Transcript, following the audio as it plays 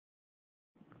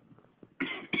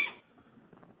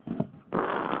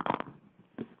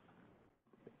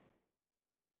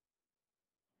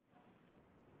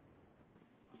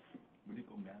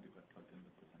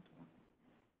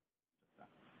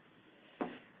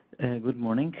Good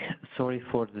morning. Sorry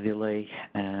for the delay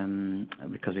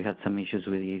because we had some issues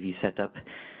with the AV setup.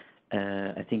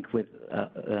 I think we'll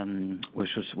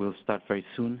start very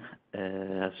soon.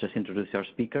 Let's just introduce our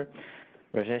speaker.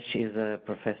 Rajesh is a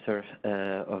professor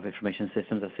of information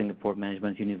systems at Singapore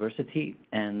Management University,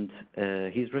 and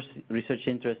his research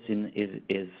interest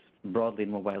is broadly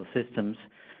in mobile systems,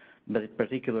 but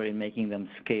particularly in making them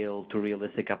scale to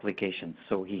realistic applications.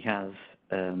 So he has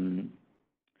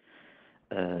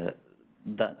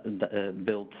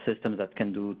built systems that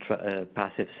can do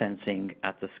passive sensing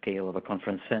at the scale of a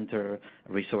conference center,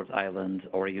 a resort island,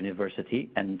 or a university.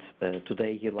 And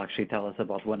today he'll actually tell us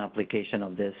about one application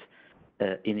of this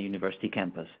in a university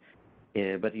campus.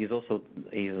 But he's also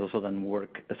done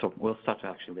work. So we'll start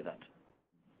actually with that.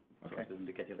 Okay. So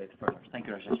to get you later further. Thank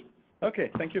you, Rajesh.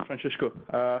 Okay. Thank you, Francisco.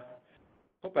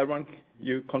 Hope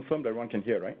you confirmed everyone can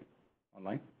hear, right?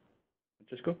 Online,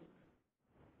 Francisco.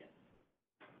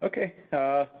 Okay,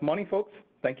 morning folks,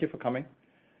 thank you for coming.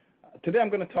 Today I'm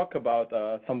going to talk about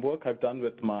some work I've done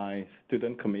with my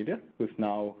student Camelia, who's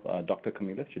now Dr.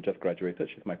 Camelia. She just graduated,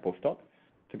 she's my postdoc,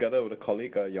 together with a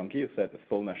colleague Yonggi, who's at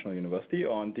Seoul National University,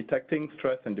 on detecting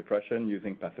stress and depression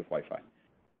using passive Wi-Fi.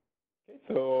 Okay,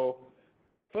 so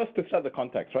first to set the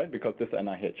context, right, because this is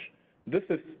NIH. This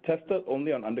is tested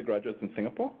only on undergraduates in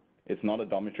Singapore. It's not a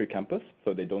dormitory campus,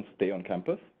 so they don't stay on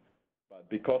campus. But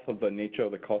because of the nature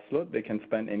of the course load, they can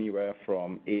spend anywhere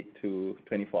from 8 to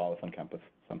 24 hours on campus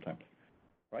sometimes,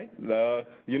 right? The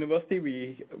university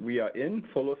we are in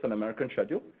follows an American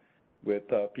schedule with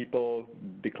people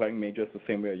declaring majors the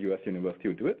same way a US university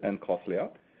would do it and course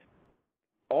layout.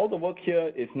 All the work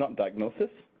here is not diagnosis.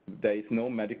 There is no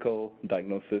medical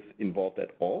diagnosis involved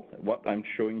at all. What I'm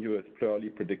showing you is purely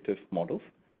predictive models.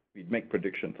 We make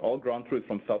predictions, all ground truth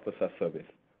from self-assessed surveys.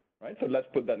 Right, so let's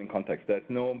put that in context. There's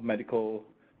no medical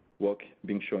work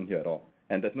being shown here at all.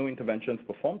 And there's no interventions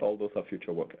performed. All those are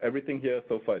future work. Everything here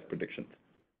so far is predictions.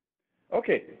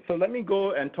 Okay, so let me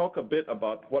go and talk a bit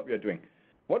about what we're doing.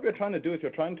 What we're trying to do is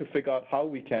we're trying to figure out how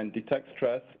we can detect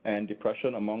stress and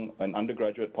depression among an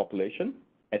undergraduate population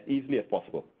as easily as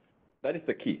possible. That is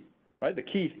the key, right? The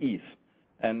key is ease.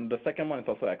 And the second one is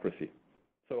also accuracy.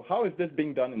 So how is this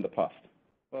being done in the past?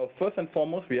 Well, first and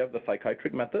foremost, we have the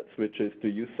psychiatric methods, which is to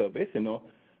use surveys. You know,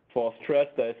 for stress,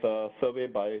 there's a survey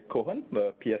by Cohen,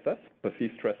 the PSS,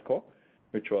 Perceived Stress Score,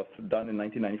 which was done in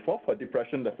 1994. For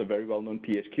depression, there's a very well-known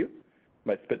PHQ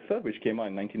by Spitzer, which came out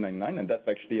in 1999, and that's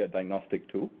actually a diagnostic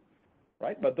tool,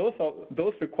 right? But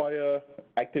those require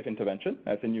active intervention,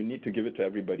 as in you need to give it to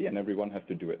everybody, and everyone has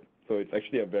to do it. So it's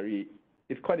actually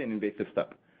it's quite an invasive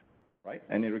step, right?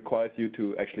 And it requires you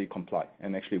to actually comply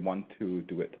and actually want to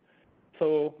do it.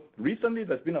 So recently,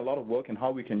 there's been a lot of work in how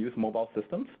we can use mobile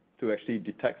systems to actually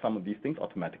detect some of these things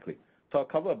automatically. So I'll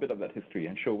cover a bit of that history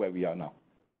and show where we are now.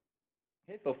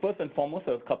 Okay, so first and foremost,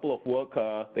 there's a couple of work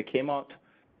that came out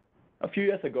a few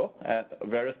years ago at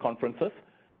various conferences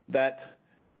that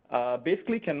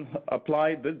basically can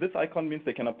apply, this icon means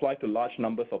they can apply to large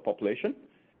numbers of population,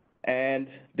 and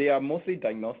they are mostly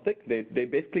diagnostic. They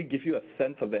basically give you a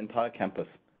sense of the entire campus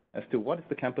as to what is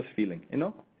the campus feeling, you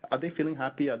know? Are they feeling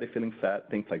happy? Are they feeling sad?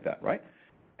 Things like that, right?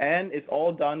 And it's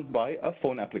all done by a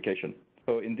phone application.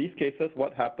 So in these cases,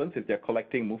 what happens is they're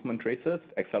collecting movement traces,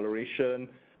 acceleration,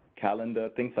 calendar,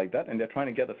 things like that, and they're trying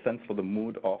to get a sense for the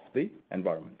mood of the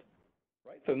environment,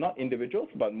 right? So not individuals,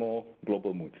 but more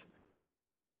global moods.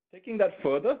 Taking that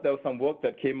further, there was some work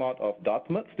that came out of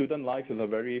Dartmouth. Student Life is a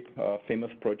very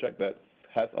famous project that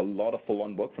has a lot of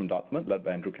full-on work from Dartmouth, led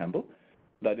by Andrew Campbell.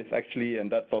 That is actually,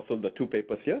 and that's also the two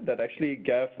papers here, that actually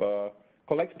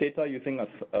collects data using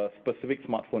a specific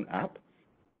smartphone app.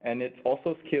 And it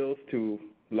also scales to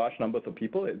large numbers of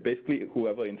people, basically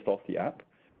whoever installs the app.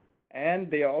 And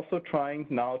they are also trying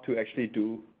now to actually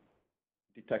do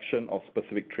detection of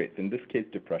specific traits, in this case,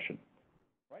 depression.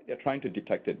 Right? They're trying to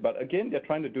detect it. But again, they're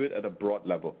trying to do it at a broad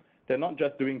level. They're not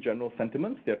just doing general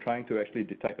sentiments. They're trying to actually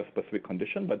detect a specific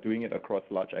condition, but doing it across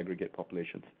large aggregate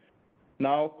populations.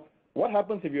 Now, what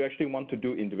happens if you actually want to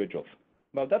do individuals?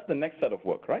 Well, that's the next set of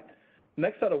work, right?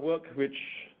 Next set of work, which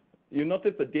you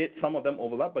notice the dates, some of them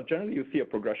overlap, but generally you see a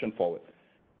progression forward,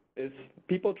 is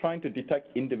people trying to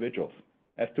detect individuals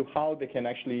as to how they can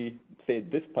actually say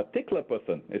this particular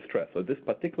person is stressed or this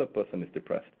particular person is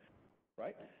depressed,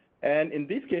 right? And in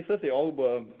these cases, they all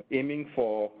were aiming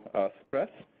for stress.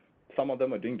 Some of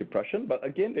them are doing depression, but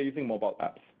again, they're using mobile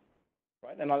apps.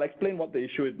 Right? And I'll explain what the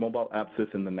issue with mobile apps is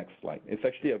in the next slide. It's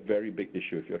actually a very big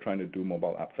issue if you're trying to do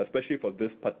mobile apps, especially for this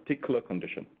particular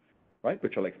condition, right?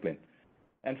 Which I'll explain.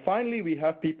 And finally, we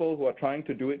have people who are trying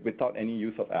to do it without any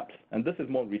use of apps. And this is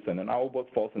more recent, and our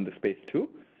work falls in the space too.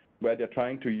 where they're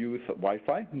trying to use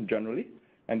Wi-Fi generally,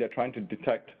 and they're trying to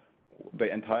detect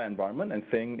the entire environment and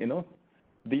saying, you know,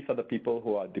 these are the people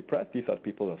who are depressed, these are the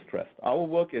people who are stressed. Our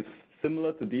work is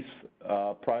similar to this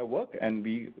prior work, and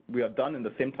we are done in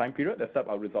the same time period, except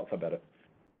our results are better,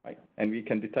 right? And we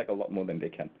can detect a lot more than they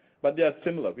can. But they are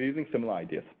similar. We're using similar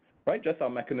ideas, right? Just our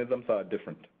mechanisms are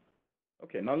different.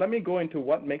 Okay, now let me go into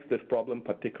what makes this problem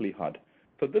particularly hard.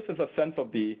 So this is a sense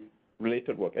of the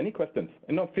related work. Any questions?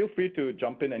 You know, feel free to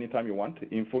jump in anytime you want,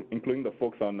 including the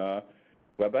folks on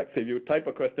WebEx. If you type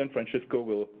a question, Francisco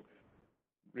will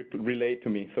relay to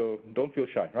me. So don't feel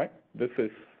shy, right? This is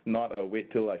not a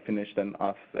wait till I finish, then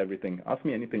ask everything. Ask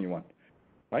me anything you want,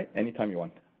 right? Anytime you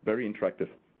want. Very interactive.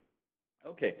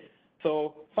 Okay,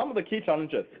 so some of the key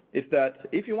challenges is that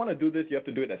if you want to do this, you have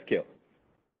to do it at scale.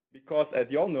 Because as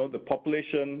you all know, the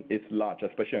population is large,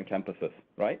 especially on campuses,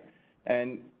 right?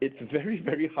 And it's very,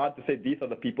 very hard to say these are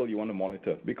the people you want to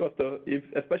monitor. Because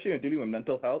especially when you're dealing with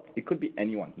mental health, it could be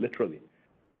anyone, literally.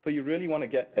 So you really want to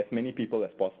get as many people as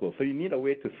possible. So you need a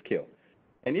way to scale.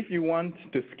 And if you want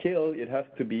to scale, it has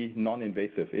to be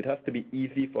non-invasive. It has to be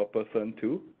easy for a person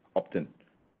to opt in,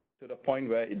 to the point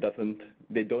where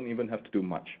they don't even have to do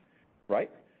much, right?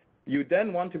 You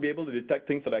then want to be able to detect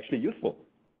things that are actually useful,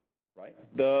 right?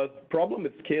 The problem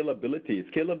with scalability.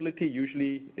 Scalability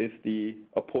usually is the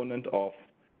opponent of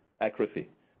accuracy.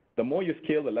 The more you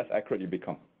scale, the less accurate you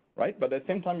become, right? But at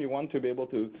the same time, you want to be able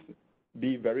to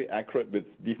be very accurate with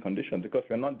these conditions, because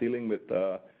we're not dealing with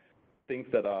things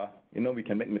that are, you know, we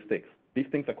can make mistakes. These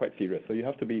things are quite serious, so you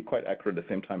have to be quite accurate at the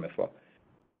same time as well.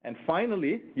 And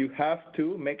finally, you have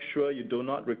to make sure you do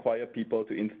not require people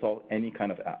to install any kind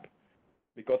of app.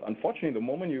 Because unfortunately, the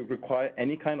moment you require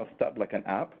any kind of step like an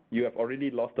app, you have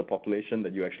already lost the population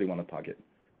that you actually want to target.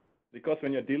 Because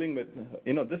when you're dealing with,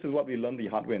 you know, this is what we learned the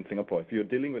hard way in Singapore. If you're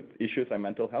dealing with issues like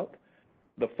mental health,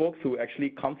 the folks who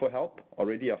actually come for help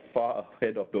already are far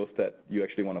ahead of those that you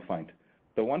actually want to find.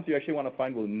 The ones you actually want to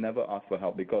find will never ask for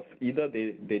help, because either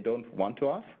they don't want to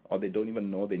ask, or they don't even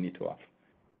know they need to ask,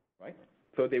 right?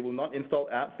 So they will not install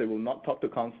apps, they will not talk to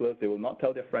counselors, they will not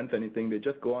tell their friends anything, they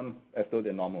just go on as though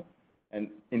they're normal. And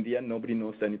in the end, nobody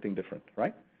knows anything different,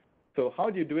 right? So how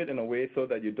do you do it in a way so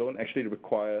that you don't actually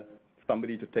require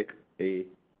somebody to take a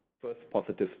first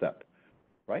positive step,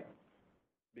 right?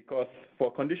 Because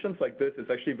for conditions like this, it's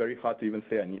actually very hard to even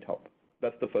say I need help.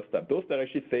 That's the first step. Those that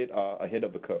actually say it are ahead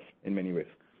of the curve in many ways.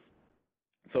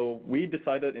 So we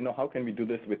decided, you know, how can we do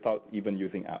this without even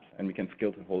using apps, and we can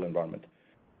scale the whole environment,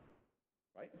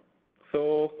 right?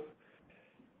 So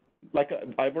like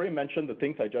I've already mentioned the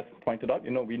things I just pointed out,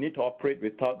 you know, we need to operate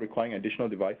without requiring additional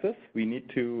devices. We need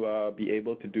to be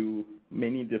able to do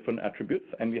many different attributes,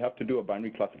 and we have to do a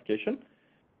binary classification,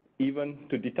 even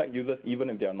to detect users, even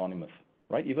if they're anonymous,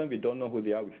 right? Even if we don't know who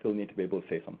they are, we still need to be able to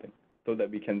say something so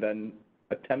that we can then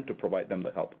attempt to provide them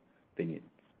the help they need,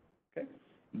 okay?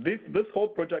 This whole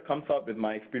project comes out with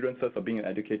my experiences of being an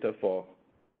educator for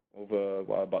over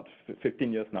about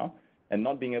 15 years now, and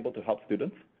not being able to help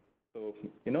students. So,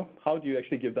 you know, how do you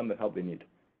actually give them the help they need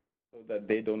so that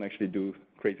they don't actually do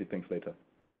crazy things later?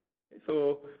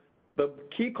 So the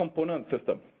key component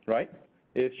system, right,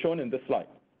 is shown in this slide.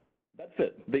 That's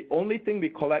it. The only thing we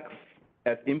collect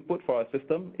as input for our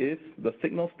system is the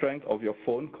signal strength of your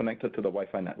phone connected to the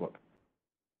Wi-Fi network.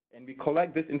 And we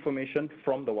collect this information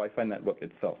from the Wi-Fi network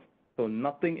itself. So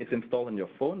nothing is installed on your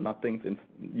phone,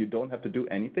 you don't have to do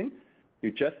anything.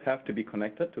 You just have to be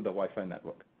connected to the Wi-Fi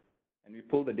network. And we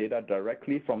pull the data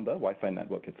directly from the Wi-Fi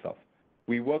network itself.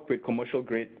 We work with commercial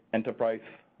grade enterprise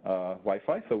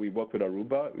Wi-Fi, so we work with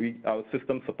Aruba. Our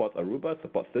system supports Aruba,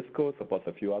 supports Cisco, supports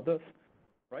a few others,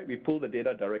 right? We pull the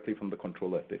data directly from the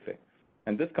controller, as they say.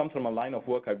 And this comes from a line of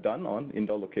work I've done on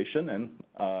indoor location and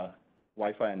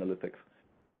Wi-Fi analytics.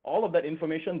 All of that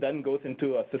information then goes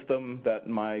into a system that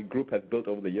my group has built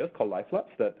over the years called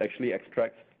LifeLabs that actually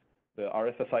extracts the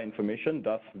RSSI information,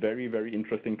 does very, very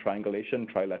interesting triangulation,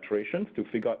 trilaterations to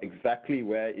figure out exactly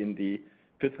where in the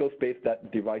physical space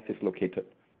that device is located,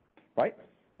 right?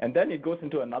 And then it goes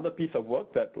into another piece of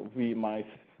work that my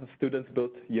students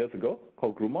built years ago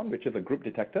called Grumon, which is a group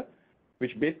detector,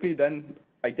 which basically then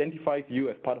identifies you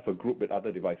as part of a group with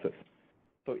other devices.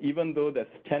 So even though there's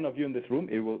 10 of you in this room,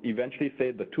 it will eventually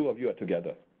say the 2 of you are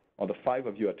together, or the 5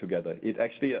 of you are together. It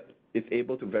actually is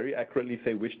able to very accurately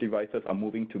say which devices are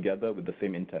moving together with the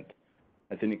same intent,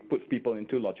 as in it puts people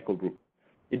into logical group.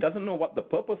 It doesn't know what the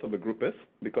purpose of the group is,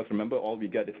 because remember, all we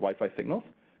get is Wi-Fi signals,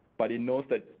 but it knows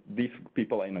that these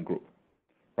people are in a group,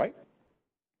 right?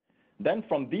 Then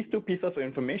from these 2 pieces of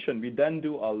information, we then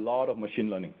do a lot of machine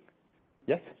learning.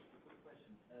 Yes?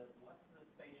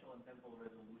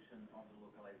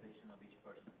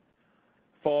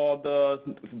 For the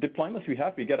deployments we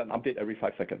have, we get an update every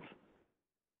 5 seconds.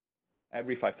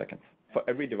 Every 5 seconds for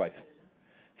every device.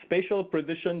 Spatial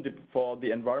precision for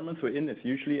the environments we're in is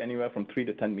usually anywhere from 3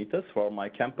 to 10 meters. For my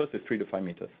campus, it's 3 to 5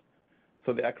 meters.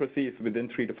 So the accuracy is within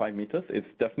 3 to 5 meters. It's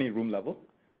definitely room level,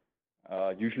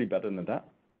 usually better than that,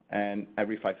 and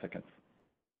every 5 seconds.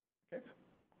 Okay.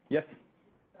 Yes.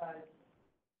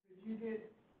 Did you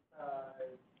get a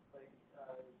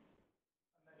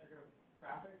measure of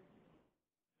traffic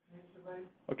in each device?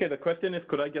 Okay, the question is,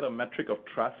 could I get a metric of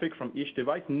traffic from each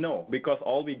device? No, because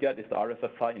all we get is the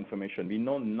RSSI information. We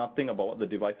know nothing about what the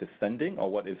device is sending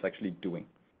or what it's actually doing.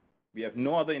 We have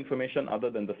no other information other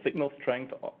than the signal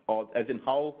strength, or as in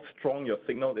how strong your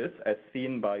signal is as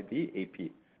seen by the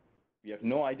AP. We have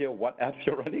no idea what apps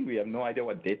you're running. We have no idea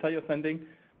what data you're sending.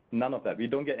 None of that. We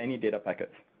don't get any data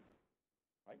packets.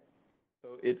 Right?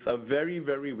 So it's a very,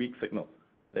 very weak signal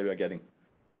that we're getting.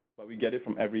 But we get it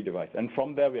from every device. And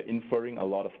from there, we're inferring a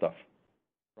lot of stuff.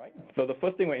 Right? So the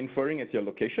first thing we're inferring is your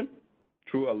location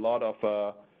through a lot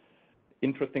of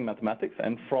interesting mathematics.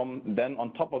 And from then,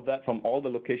 on top of that, from all the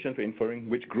locations, we're inferring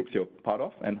which groups you're part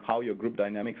of and how your group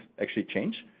dynamics actually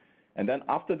change. And then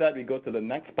after that, we go to the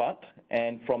next part.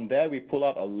 And from there, we pull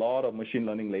out a lot of machine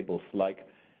learning labels, like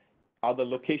are the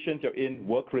locations you're in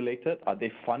work-related, are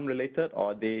they fun-related,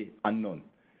 or are they unknown?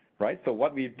 Right? So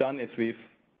what we've done is we've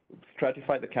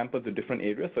stratified the campus to different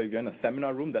areas. So if you're in a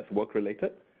seminar room, that's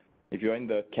work-related. If you're in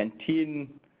the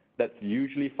canteen, that's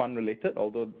usually fun-related,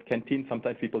 although canteen,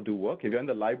 sometimes people do work. If you're in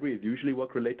the library, it's usually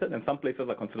work-related, and some places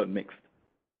are considered mixed,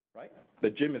 right?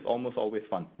 The gym is almost always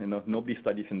fun. You know, nobody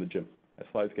studies in the gym, as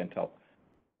far as you can tell,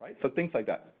 right? So things like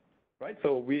that, right?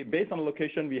 So we, based on the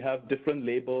location, we have different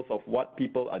labels of what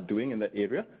people are doing in that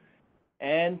area,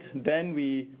 and then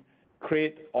we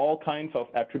create all kinds of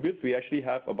attributes. We actually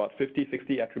have about 50,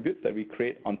 60 attributes that we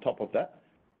create on top of that.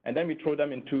 And then we throw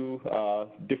them into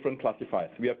different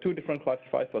classifiers. We have 2 different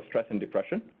classifiers for stress and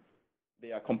depression.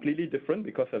 They are completely different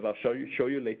because, as I'll show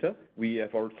you later, we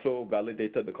have also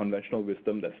validated the conventional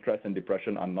wisdom that stress and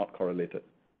depression are not correlated.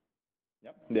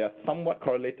 Yep. They are somewhat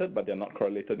correlated, but they're not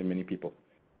correlated in many people.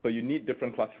 So you need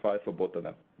different classifiers for both of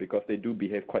them because they do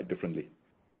behave quite differently.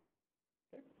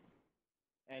 Okay.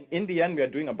 And in the end, we are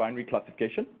doing a binary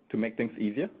classification to make things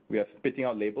easier. We are spitting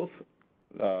out labels,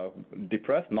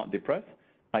 depressed, not depressed,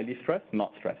 highly stressed,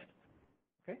 not stressed.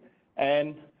 Okay?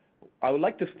 And I would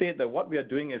like to state that what we are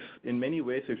doing is, in many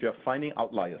ways, if you're finding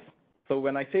outliers. So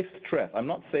when I say stress, I'm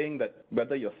not saying that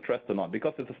whether you're stressed or not,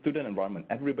 because it's a student environment,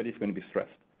 everybody's going to be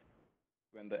stressed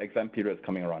when the exam period is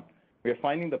coming around. We are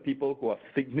finding the people who are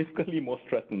significantly more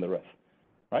stressed than the rest.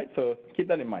 Right? So keep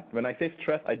that in mind. When I say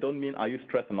stress, I don't mean are you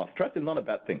stressed or not. Stress is not a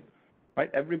bad thing. Right?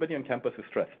 Everybody on campus is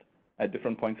stressed at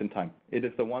different points in time. It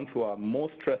is the ones who are more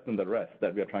stressed than the rest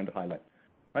that we are trying to highlight.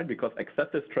 Right? Because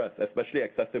excessive stress, especially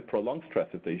excessive prolonged stress,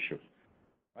 is the issue.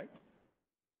 Right?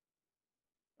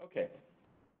 Okay.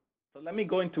 So let me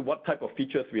go into what type of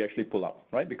features we actually pull out,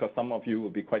 right? Because some of you will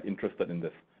be quite interested in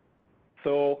this.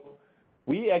 So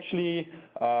we actually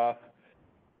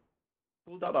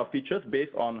pulled out our features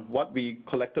based on what we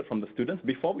collected from the students.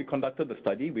 Before we conducted the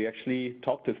study, we actually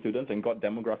talked to students and got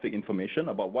demographic information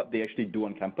about what they actually do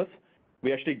on campus.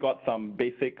 We actually got some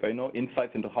basic,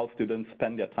 insights into how students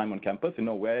spend their time on campus,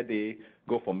 where they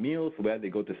go for meals, where they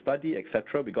go to study,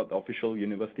 etc. We got the official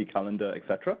university calendar,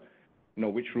 etc.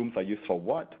 Which rooms are used for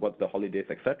what's the holidays,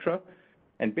 etc.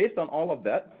 And based on all of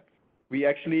that, we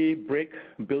actually break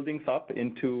buildings up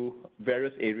into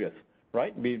various areas,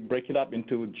 right? We break it up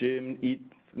into gym,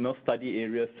 study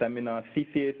areas, seminars.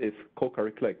 CCAs is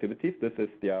co-curricular activities. This is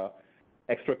their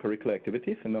extracurricular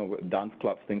activities, dance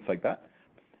clubs, things like that.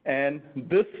 And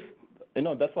this,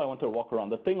 that's why I want to walk around.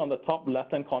 The thing on the top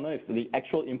left-hand corner is the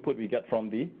actual input we get from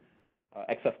the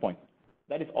access point.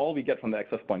 That is all we get from the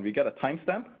access point. We get a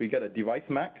timestamp, we get a device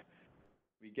MAC,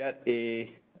 we get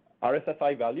a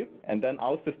RSSI value, and then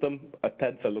our system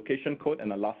appends a location code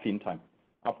and a last seen time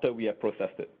after we have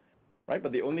processed it, right?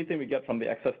 But the only thing we get from the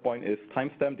access point is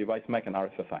timestamp, device MAC, and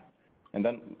RSSI. And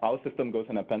then our system goes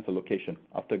and appends a location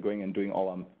after going and doing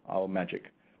all our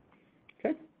magic,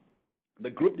 okay? The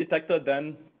group detector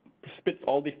then spits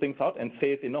all these things out and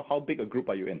says, how big a group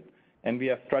are you in? And we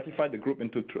have stratified the group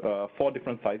into 4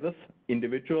 different sizes: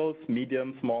 individuals,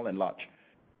 medium, small, and large.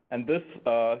 And this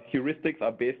heuristics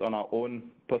are based on our own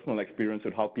personal experience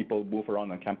with how people move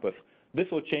around on campus. This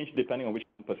will change depending on which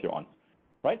campus you're on,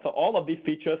 right? So all of these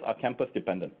features are campus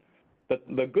dependent. But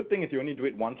the good thing is you only do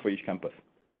it once for each campus,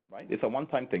 right? It's a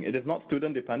one-time thing. It is not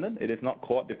student dependent. It is not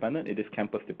cohort dependent. It is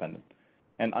campus dependent.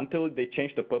 And until they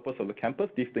change the purpose of the campus,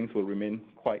 these things will remain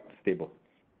quite stable.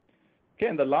 Okay,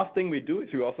 and the last thing we do is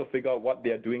we also figure out what they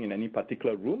are doing in any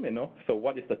particular room, So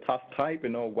what is the task type,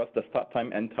 what's the start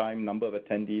time, end time, number of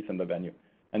attendees, and the venue.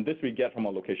 And this we get from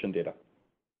our location data,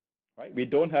 right? We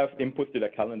don't have inputs to the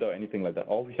calendar or anything like that.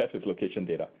 All we have is location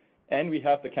data. And we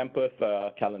have the campus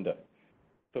calendar.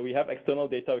 So we have external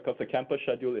data because the campus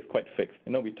schedule is quite fixed.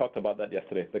 We talked about that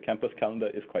yesterday. The campus calendar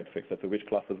is quite fixed as to which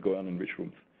classes go on in which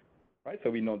rooms, right?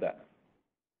 So we know that.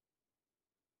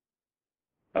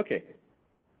 Okay.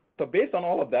 So based on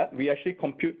all of that, we actually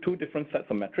compute two different sets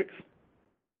of metrics.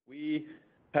 We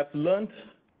have learned,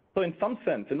 so in some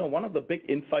sense, one of the big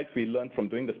insights we learned from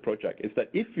doing this project is that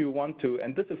if you want to,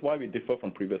 and this is why we differ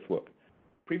from previous work.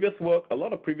 A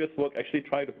lot of previous work actually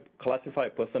try to classify a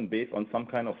person based on some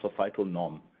kind of societal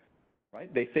norm,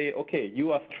 right? They say, okay,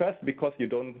 you are stressed because you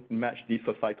don't match these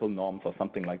societal norms or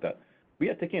something like that. We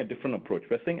are taking a different approach.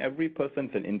 We're saying every person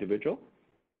is an individual.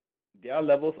 Their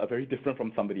levels are very different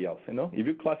from somebody else. If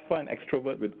you classify an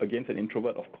extrovert against an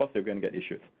introvert, of course you're going to get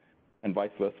issues, and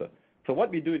vice versa. So what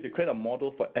we do is we create a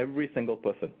model for every single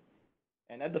person.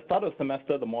 And at the start of the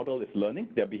semester, the model is learning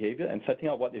their behavior and setting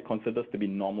out what it considers to be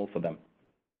normal for them.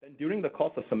 Then during the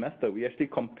course of semester, we actually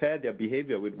compare their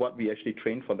behavior with what we actually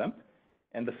trained for them,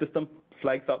 and the system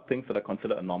flags out things that are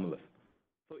considered anomalous.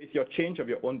 So it's your change of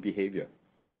your own behavior.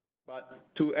 But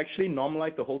to actually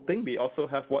normalize the whole thing, we also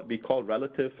have what we call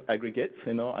relative aggregates.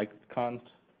 I can't,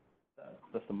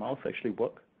 does the mouse actually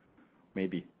work?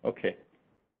 Maybe, okay.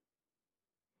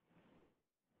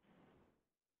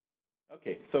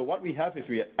 Okay, so what we have is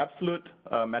we have absolute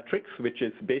metrics, which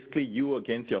is basically you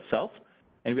against yourself,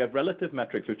 and we have relative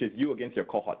metrics, which is you against your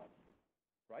cohort,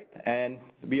 right? And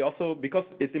we also, because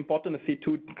it's important to see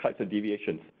two types of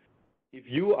deviations. If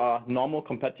you are normal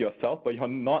compared to yourself, but you're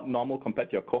not normal compared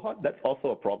to your cohort, that's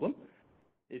also a problem.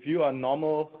 If you are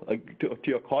normal to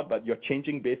your cohort, but you're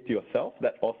changing based to yourself,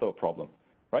 that's also a problem,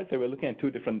 right? So we're looking at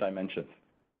two different dimensions,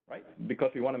 right?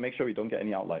 Because we want to make sure we don't get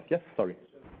any outliers. Yes, sorry.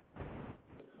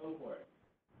 The cohort,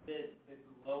 is it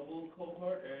a global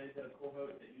cohort, or is it a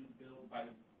cohort that you build by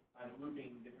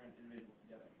grouping different individuals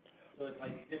together? So it's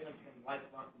like different from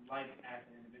like as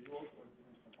individuals, or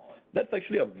different from all? That's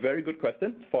actually a very good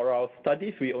question. For our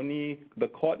studies, the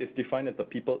cohort is defined as the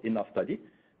people in our study.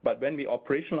 But when we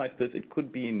operationalize this, it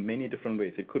could be in many different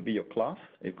ways. It could be your class,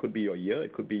 it could be your year,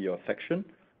 it could be your section,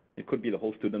 it could be the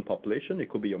whole student population, it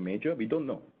could be your major. We don't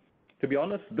know. To be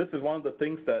honest, this is one of the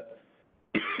things that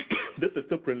this is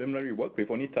still preliminary work. We've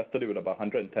only tested it with about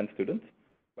 110 students.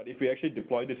 But if we actually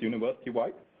deploy this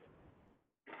university-wide,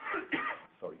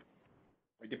 sorry,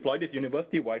 we deploy this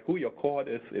university-wide, who your cohort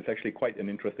is actually quite an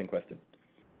interesting question.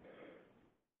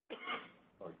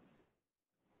 Sorry.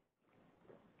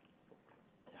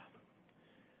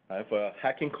 I have a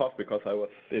hacking cough because I was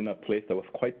in a place that was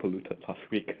quite polluted last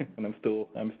week, and I'm still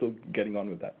getting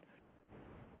on with that.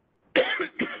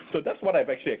 So that's what I've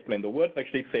actually explained. The words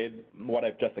actually say what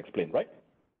I've just explained, right?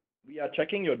 We are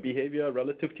checking your behavior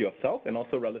relative to yourself and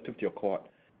also relative to your cohort.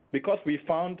 Because we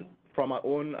found from our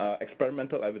own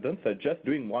experimental evidence that just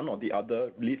doing one or the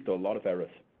other leads to a lot of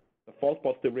errors. The false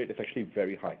positive rate is actually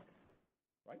very high,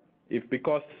 right? If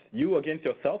because you against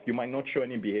yourself, you might not show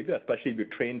any behavior, especially if you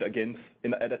trained against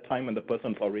at a time when the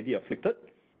person's already afflicted,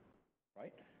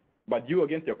 right? But you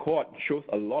against your cohort shows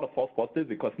a lot of false positives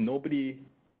because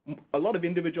a lot of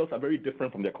individuals are very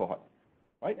different from their cohort,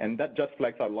 right? And that just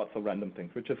flags out lots of random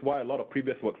things, which is why a lot of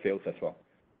previous work fails as well.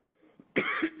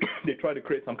 They try to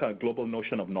create some kind of global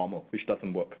notion of normal, which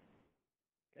doesn't work.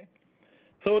 Okay.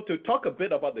 So to talk a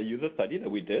bit about the user study that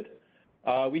we did,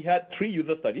 we had 3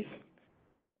 user studies.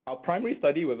 Our primary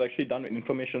study was actually done with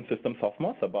information system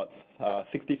sophomores, about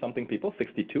 60-something people,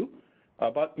 62,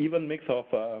 about even mix of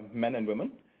men and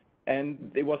women.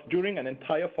 And it was during an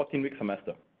entire 14-week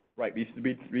semester. Right,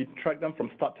 we tracked them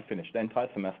from start to finish, the entire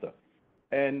semester.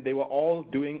 And they were all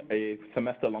doing a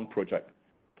semester-long project.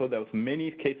 So there was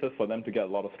many cases for them to get a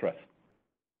lot of stress.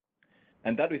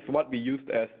 And that is what we used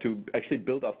as to actually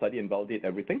build our study and validate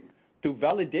everything. To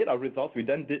validate our results, we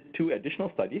then did 2 additional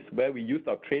studies where we used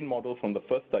our trained model from the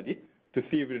first study to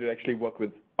see if it would actually work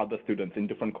with other students in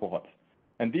different cohorts.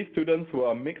 And these students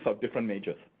were a mix of different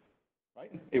majors.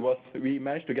 Right? We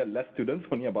managed to get less students,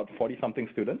 only about 40-something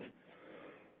students.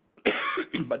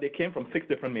 But they came from 6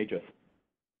 different majors,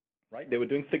 right? They were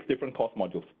doing 6 different course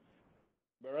modules.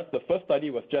 Whereas the first study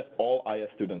was just all IS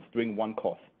students doing one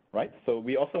course, right? So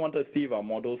we also wanted to see if our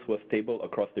models were stable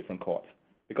across different cohorts,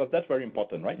 because that's very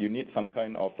important, right? You need some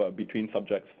kind of between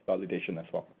subjects validation as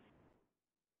well.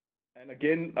 And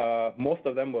again, most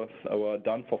of them were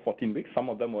done for 14 weeks. Some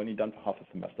of them were only done for half a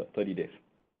semester, 30 days.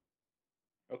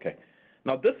 Okay.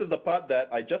 Now this is the part that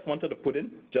I just wanted to put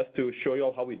in just to show you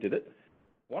all how we did it.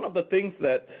 One of the things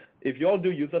that, if you all do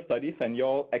user studies and you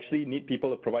all actually need people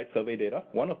to provide survey data,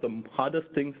 one of the hardest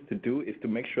things to do is to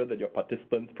make sure that your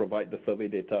participants provide the survey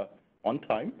data on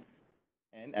time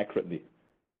and accurately,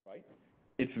 right?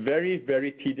 It's very,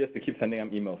 very tedious to keep sending them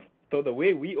emails. So the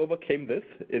way we overcame this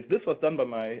is this was done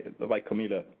by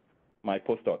Camila, my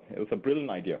postdoc. It was a brilliant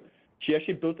idea. She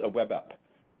actually built a web app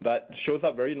that shows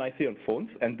up very nicely on phones,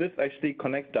 and this actually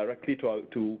connects directly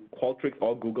to Qualtrics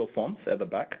or Google Forms at the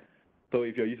back. So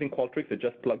if you're using Qualtrics, it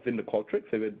just plugs into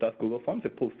Qualtrics. If it does Google Forms,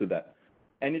 it pulls to that.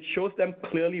 And it shows them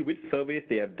clearly which surveys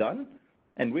they have done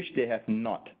and which they have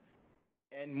not.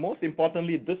 And most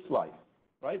importantly, this slide,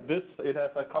 right? It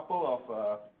has a couple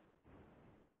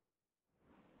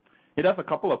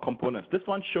of components. This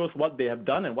one shows what they have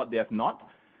done and what they have not.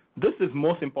 This is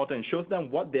most important. It shows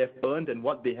them what they have earned and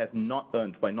what they have not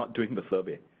earned by not doing the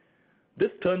survey.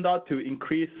 This turned out to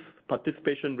increase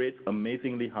participation rates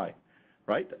amazingly high,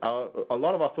 right? A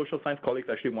lot of our social science colleagues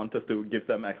actually want us to give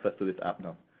them access to this app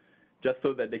now, just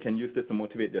so that they can use this to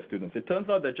motivate their students. It turns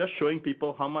out that just showing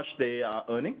people how much they are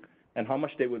earning and how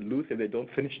much they would lose if they don't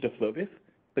finish the surveys,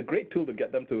 it's a great tool to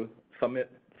get them to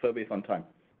submit surveys on time.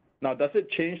 Now, does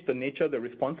it change the nature of the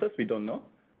responses? We don't know,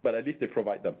 but at least they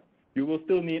provide them. You will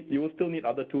still need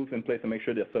other tools in place to make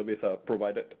sure their surveys are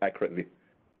provided accurately,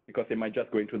 because they might just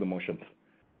go into the motions,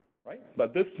 right?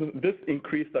 But this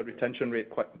increased the retention rate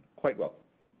quite well,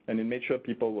 and it made sure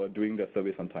people were doing their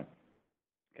surveys on time.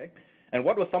 Okay. And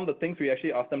what were some of the things we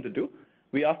actually asked them to do?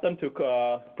 We asked them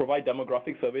to provide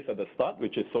demographic surveys at the start,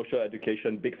 which is social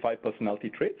education, big 5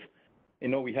 personality traits. You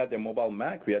know, we had their mobile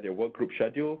Mac, we had their work group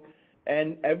schedule,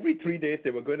 and every 3 days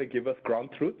they were going to give us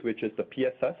ground truth, which is the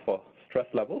PSS for stress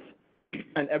levels.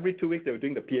 And every 2 weeks, they were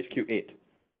doing the PHQ-8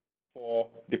 for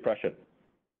depression.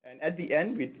 And at the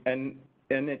end, and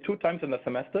 2 times in the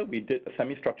semester, we did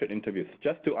semi-structured interviews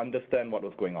just to understand what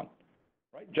was going on,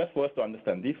 right? Just for us to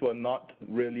understand. These were not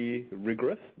really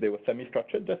rigorous. They were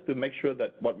semi-structured just to make sure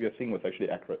that what we are seeing was actually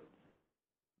accurate.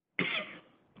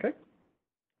 Okay.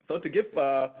 So to give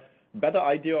a better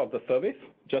idea of the surveys,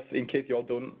 just in case you all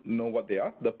don't know what they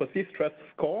are, the perceived stress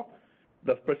score,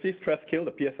 the perceived stress scale,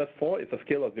 the PSS-4, is a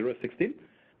scale of 0 to 16.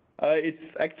 It's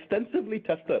extensively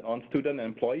tested on student and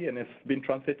employee, and it's been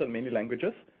translated in many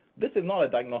languages. This is not a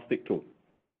diagnostic tool.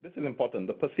 This is important.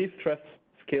 The perceived stress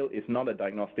scale is not a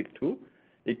diagnostic tool.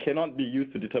 It cannot be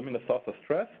used to determine the source of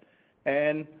stress.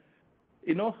 And,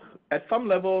 you know, at some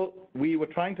level, we were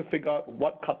trying to figure out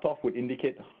what cutoff would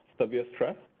indicate severe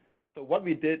stress. So what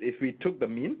we did is we took the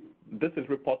mean. This is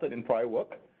reported in prior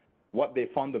work, what they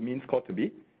found the mean score to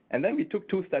be. And then we took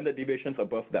 2 standard deviations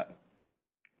above that,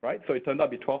 right? So it turned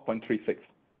out to be 12.36.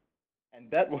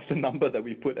 And that was the number that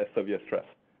we put as severe stress.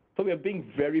 So we are being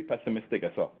very pessimistic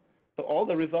as well. So all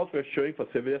the results we're showing for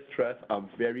severe stress are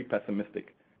very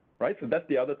pessimistic, right? So that's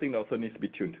the other thing that also needs to be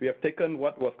tuned. We have taken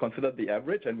what was considered the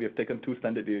average, and we have taken 2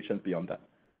 standard deviations beyond that.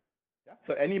 Yeah?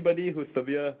 So anybody whose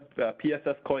severe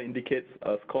PSS score indicates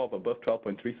a score of above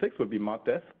 12.36 would be marked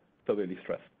as severely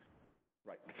stressed,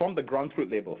 right? From the ground truth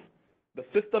labels. The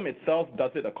system itself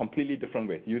does it a completely different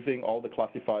way, using all the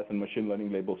classifiers and machine learning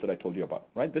labels that I told you about,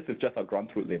 right? This is just our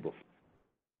ground truth labels.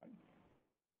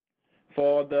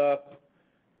 For the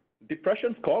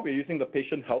depression score, we're using the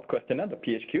patient health questionnaire, the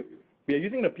PHQ. We are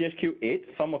using the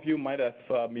PHQ-8. Some of you might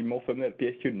have been more familiar with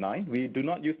PHQ-9. We do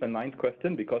not use the 9th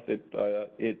question because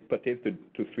it pertains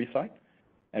to suicide.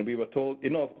 And we were told, you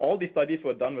know, all these studies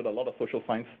were done with a lot of social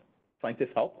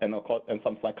scientists' help and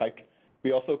some psychiatrists.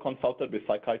 We also consulted with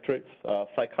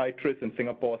psychiatrists in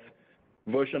Singapore's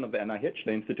version of the NIMH,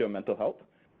 the Institute of Mental Health.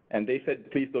 And they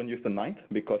said, please don't use the 9th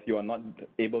because you are not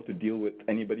able to deal with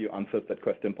anybody who answers that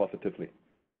question positively.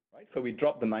 Right? So we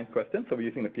dropped the 9th question, so we're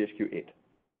using the PHQ-8.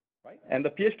 Right? And the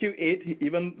PHQ-8,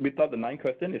 even without the 9th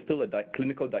question, is still a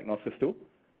clinical diagnosis tool.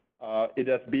 It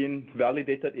has been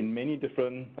validated in many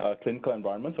different clinical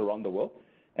environments around the world,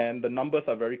 and the numbers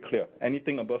are very clear.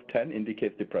 Anything above 10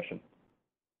 indicates depression,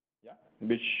 yeah,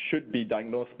 which should be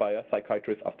diagnosed by a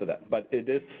psychiatrist after that. But it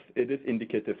is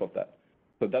indicative of that.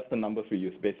 So that's the numbers we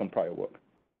use based on prior work.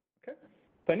 Okay.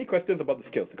 So any questions about the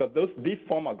scales? Because these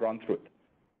form our ground truth,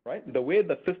 right? The way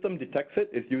the system detects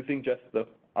it is using just the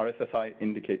RSSI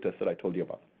indicators that I told you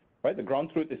about, right? The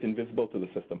ground truth is invisible to the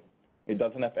system. It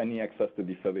doesn't have any access to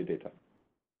the survey data.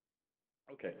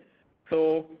 Okay,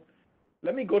 so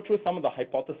let me go through some of the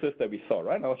hypotheses that we saw,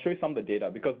 right? And I'll show you some of the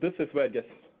data because this is where it gets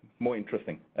more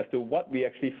interesting as to what we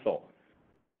actually saw.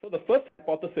 So the first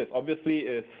hypothesis, obviously,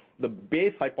 is the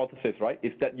base hypothesis, right,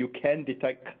 is that you can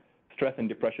detect stress and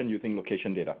depression using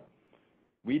location data.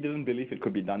 We didn't believe it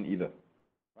could be done either,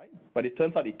 right? But it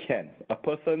turns out it can. A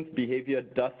person's behavior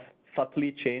does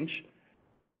subtly change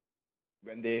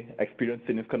when they experience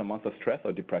significant amounts of stress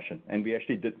or depression. And we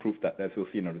actually did prove that, as we'll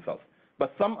see in the results.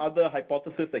 But some other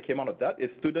hypothesis that came out of that is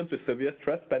students with severe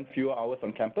stress spend fewer hours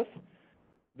on campus.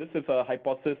 This is a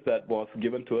hypothesis that was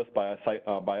given to us by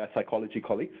our psychology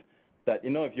colleagues, that,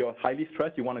 if you're highly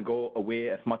stressed, you want to go away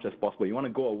as much as possible. You want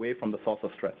to go away from the source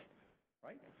of stress,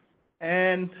 right?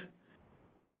 And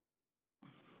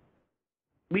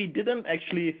we didn't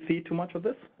actually see too much of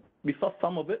this. We saw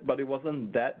some of it, but it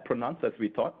wasn't that pronounced as we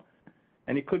thought.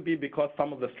 And it could be because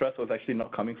some of the stress was actually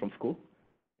not coming from school.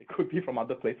 It could be from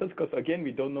other places, because again,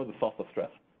 we don't know the source of stress,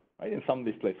 right, in some of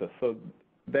these places. So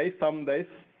there's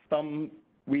some,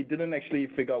 we didn't actually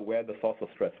figure out where the source of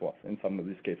stress was in some of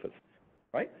these cases,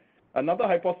 right? Another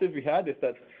hypothesis we had is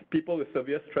that people with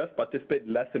severe stress participate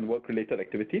less in work-related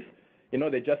activities.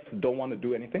 They just don't want to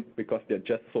do anything because they're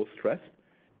just so stressed.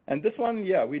 And this one,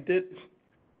 yeah, we did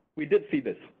see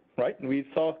this, right? We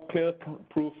saw clear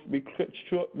proof. We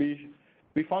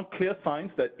found clear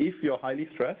signs that if you're highly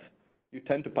stressed, you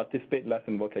tend to participate less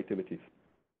in work activities,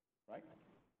 right?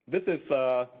 This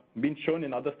has been shown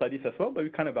in other studies as well, but we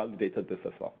kind of validated this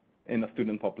as well in a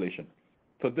student population.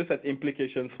 So this has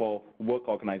implications for work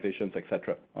organizations, et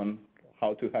cetera, on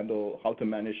how to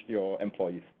manage your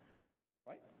employees,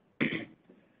 right?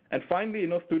 And finally,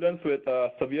 students with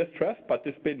severe stress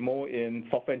participate more in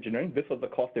software engineering. This was the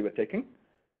course they were taking.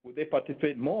 Would they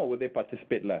participate more or would they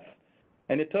participate less?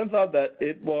 And it turns out that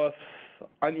it was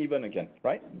uneven again,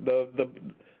 right?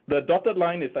 The dotted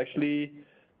line is actually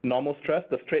normal stress.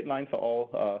 The straight lines are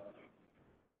all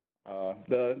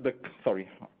sorry.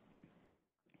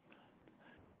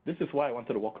 This is why I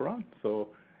wanted to walk around. So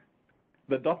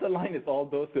the dotted line is all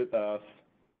those with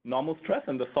normal stress,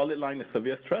 and the solid line is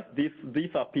severe stress. These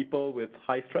are people with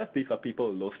high stress. These are people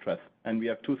with low stress. And we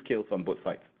have two scales on both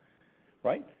sides,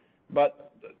 right?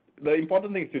 But the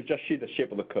important thing is to just see the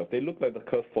shape of the curve. They look like the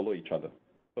curves follow each other.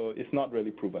 So it's not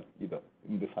really proven either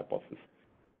in this hypothesis.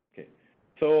 Okay.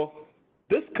 So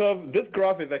this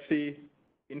graph is actually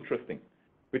interesting,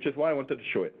 which is why I wanted to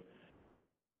show it.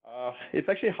 It's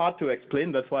actually hard to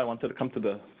explain. That's why I wanted to come to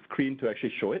the screen to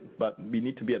actually show it, but we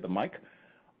need to be at the mic.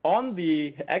 On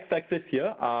the x-axis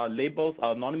here are labels,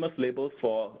 are anonymous labels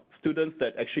for students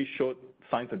that actually showed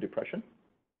signs of depression.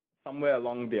 Somewhere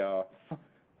along their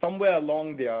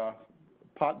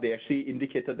part, they actually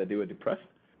indicated that they were depressed.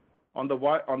 On the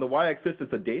y-axis is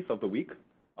the days of the week,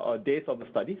 days of the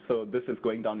study. So this is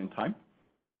going down in time.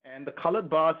 And the colored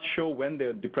bars show when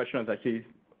the depression has actually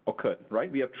occurred, right?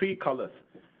 We have three colors.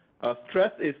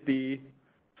 Stress is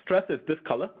this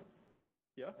color,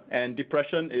 yeah, and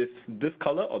depression is this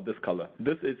color or this color.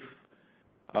 This is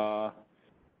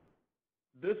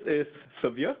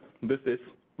severe. This is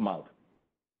mild,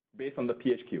 based on the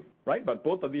PHQ, right? But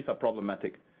both of these are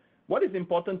problematic. What is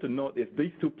important to note is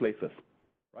these two places,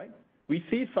 right? We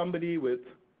see somebody with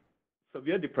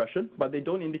severe depression, but they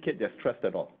don't indicate they're stressed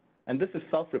at all. And this is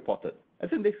self-reported.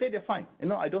 As in, they say they're fine.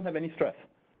 I don't have any stress.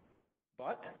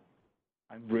 But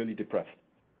I'm really depressed,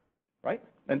 right?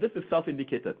 And this is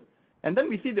self-indicated. And then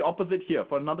we see the opposite here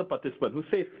for another participant who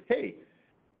says, hey,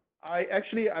 I'm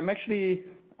actually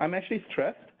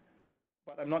stressed,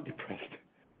 but I'm not depressed,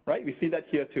 right? We see that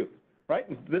here too, right?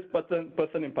 This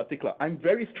person in particular, I'm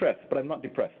very stressed, but I'm not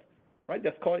depressed, right?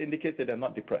 Their score indicates that they're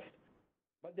not depressed,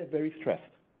 but they're very stressed.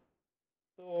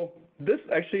 So this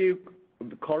actually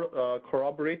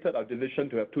corroborated our decision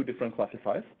to have two different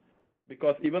classifiers,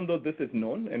 because even though this is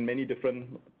known in many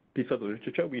different pieces of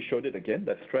literature, we showed it again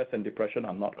that stress and depression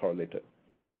are not correlated.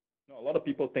 A lot of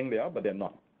people think they are, but they're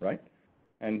not, right?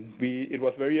 And it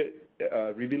was very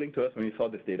revealing to us when we saw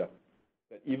this data,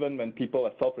 that even when people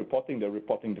are self-reporting, they're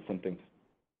reporting different things.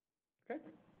 Okay.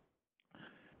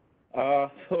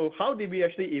 So how did we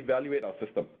actually evaluate our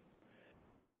system?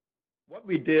 What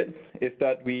we did is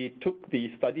that we took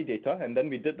the study data and then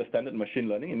we did the standard machine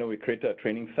learning. We created a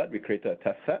training set, we created a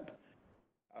test set.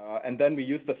 And then we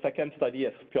used the second study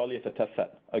as purely as a test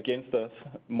set against the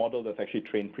model that's actually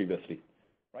trained previously,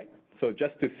 right? So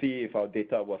just to see if our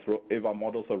if our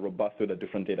models are robust with a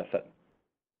different data set.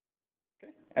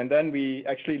 Okay. And then we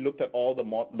actually looked at all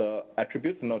the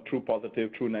attributes, true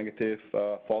positive, true negative,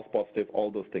 false positive,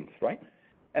 all those things, right?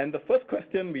 And the first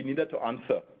question we needed to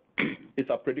answer is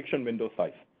our prediction window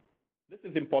size. This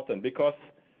is important because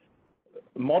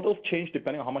models change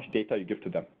depending on how much data you give to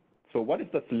them. So what is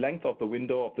the length of the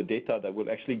window of the data that will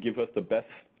actually give us the best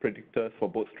predictors for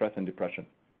both stress and depression?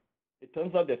 It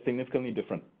turns out they're significantly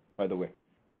different, by the way.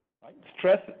 Right?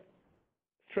 Stress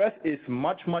is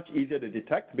much, much easier to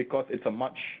detect because it's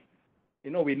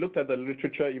we looked at the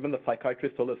literature, even the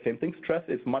psychiatrists told us the same thing. Stress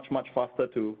is much, much faster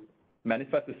to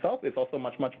manifest itself. It's also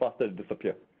much, much faster to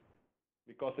disappear.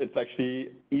 because it's actually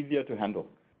easier to handle,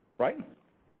 right?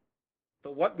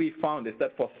 So what we found is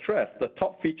that for stress, the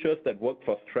top features that work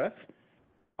for stress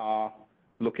are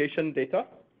location data,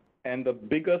 and the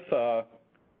biggest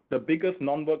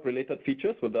non-work related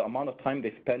features were the amount of time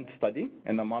they spent studying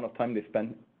and the amount of time they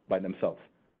spent by themselves.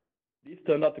 These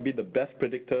turned out to be the best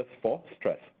predictors for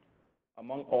stress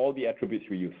among all the attributes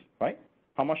we use, right?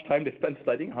 How much time they spend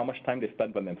studying, how much time they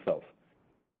spend by themselves,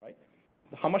 right?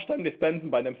 How much time they spend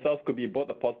by themselves could be both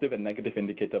a positive and negative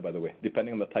indicator, by the way,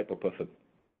 depending on the type of person.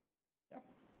 Yeah.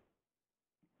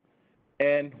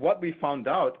 And what we found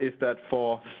out is that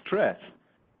for stress,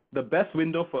 the best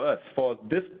window for us for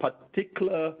this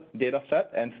particular data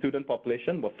set and student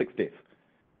population was 6 days.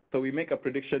 So we make a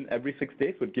prediction every 6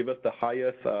 days would give us the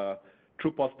highest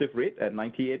true positive rate at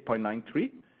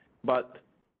 98.93, but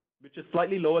which is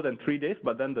slightly lower than 3 days,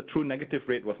 but then the true negative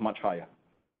rate was much higher,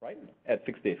 right, at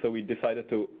 6 days. So we decided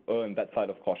to earn that side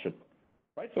of caution,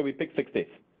 right? So we picked 6 days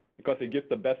because it gives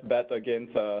the best bet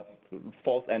against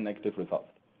false and negative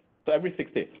results. So every 6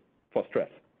 days for stress.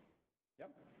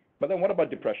 Yep. But then what about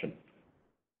depression?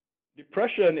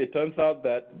 Depression, it turns out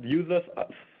that users,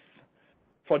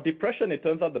 for depression, it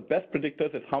turns out the best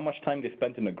predictors is how much time they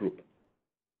spent in a group.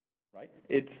 Right?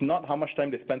 It's not how much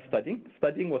time they spent studying.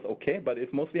 Studying was okay, but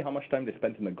it's mostly how much time they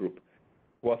spent in a group.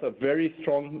 Was a very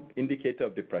strong indicator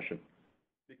of depression.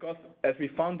 Because as we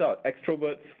found out,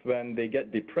 extroverts, when they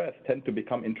get depressed, tend to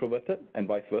become introverted and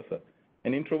vice versa.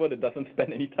 An introvert that doesn't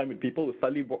spend any time with people will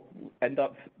suddenly end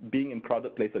up being in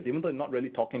crowded places, even though they're not really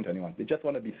talking to anyone. They just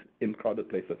want to be in crowded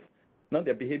places. Now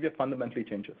their behavior fundamentally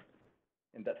changes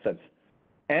in that sense.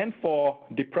 And for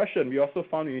depression, we also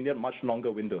found we needed much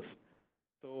longer windows.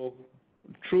 So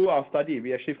through our study,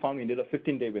 we actually found we needed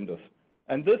 15-day windows.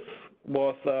 And this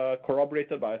was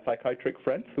corroborated by psychiatric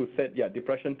friends who said, yeah,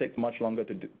 depression takes much longer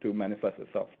to manifest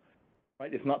itself.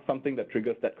 Right? It's not something that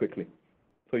triggers that quickly.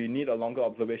 So you need a longer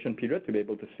observation period to be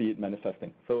able to see it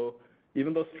manifesting. So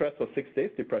even though stress was 6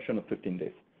 days, depression was 15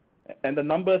 days. And the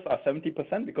numbers are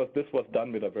 70% because this was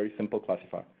done with a very simple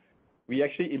classifier. We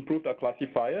actually improved our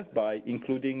classifier by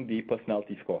including the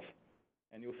personality scores.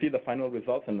 And you'll see the final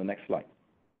results in the next slide.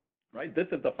 Right, this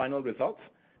is the final results.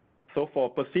 So for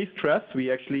perceived stress, we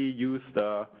actually used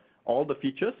all the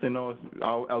features. You know,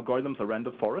 our algorithms are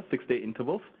random forest, 6-day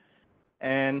intervals.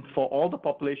 And for all the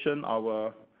population,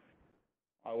 our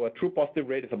true positive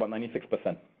rate is about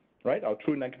 96%. Right, our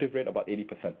true negative rate about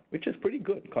 80%, which is pretty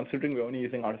good considering we're only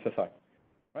using RSSI.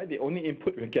 Right, the only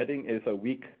input we're getting is a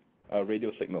weak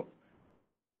radio signal,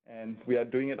 and we are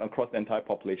doing it across the entire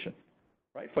population.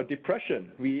 Right, for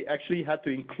depression, we actually had to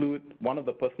include one of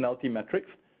the personality metrics.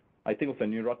 I think it was a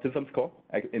neuroticism score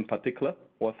in particular,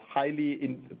 was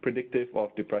highly predictive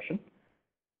of depression.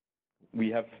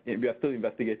 We are still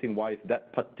investigating why is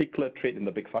that particular trait in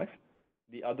the Big Five.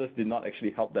 The others did not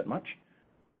actually help that much.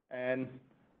 And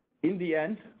in the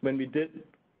end, when we did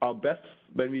our best,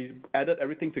 when we added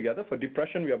everything together, for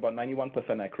depression, we are about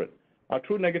 91% accurate. Our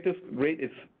true negative rate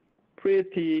is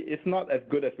it's not as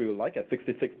good as we would like at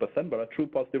 66%, but our true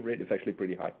positive rate is actually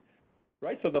pretty high,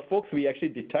 right? So the folks we actually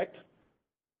detect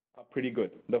are pretty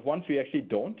good. The ones we actually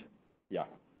don't, yeah,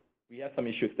 we have some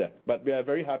issues there. But we are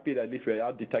very happy that at least we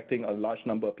are detecting a large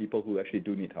number of people who actually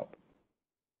do need help.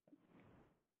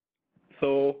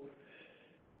 So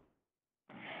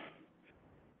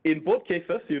in both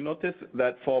cases, you notice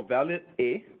that for valid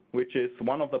A, which is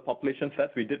one of the population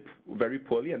sets, we did very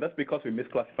poorly, and that's because we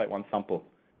misclassified one sample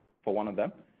for one of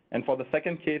them. And for the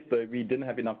second case, we didn't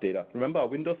have enough data. Remember, our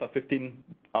windows are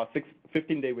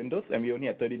 15-day windows, and we only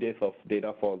had 30 days of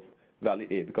data for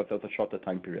valid A because that was a shorter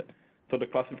time period. So the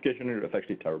classification rate was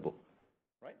actually terrible,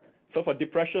 right? So for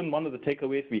depression, one of the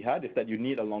takeaways we had is that you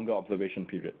need a longer observation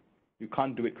period. You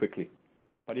can't do it quickly.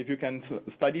 But if you can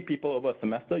study people over a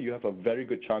semester, you have a very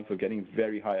good chance of getting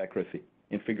very high accuracy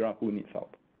in figuring out who needs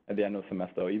help at the end of the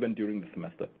semester or even during the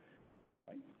semester.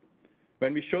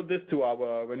 When we showed this to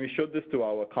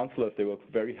our counselors, they were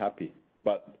very happy.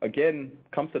 But again,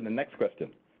 comes to the next question,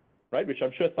 right? Which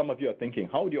I'm sure some of you are thinking: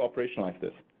 how would you operationalize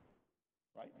this?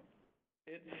 Right?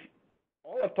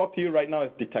 All I've talked to you right now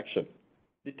is detection.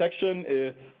 Detection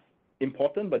is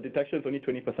important, but detection is only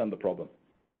 20% of the problem.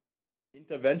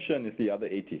 Intervention is the other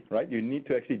 80, right? You need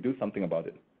to actually do something about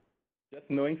it. Just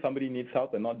knowing somebody needs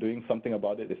help and not doing something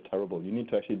about it is terrible. You need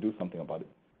to actually do something about it.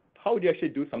 How would you actually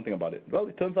do something about it? Well,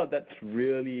 it turns out that's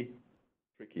really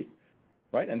tricky,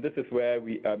 right? And this is where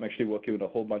I'm actually working with a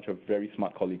whole bunch of very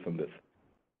smart colleagues on this.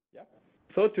 Yeah.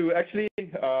 So to actually,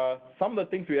 some of the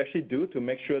things we actually do to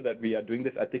make sure that we are doing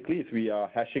this ethically is we are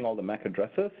hashing all the MAC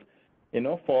addresses. You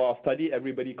know, for our study,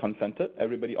 everybody consented,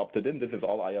 everybody opted in. This is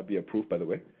all IRB approved, by the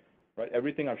way. right?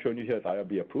 Everything I've shown you here is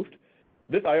IRB approved.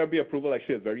 This IRB approval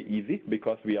actually is very easy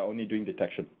because we are only doing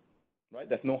detection, right?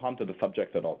 There's no harm to the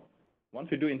subject at all. Once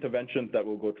we do interventions, that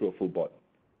will go through a full board,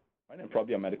 right? And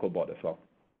probably a medical board as well.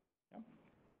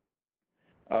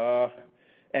 Yeah.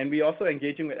 And we also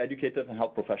engaging with educators and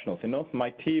health professionals. You know, my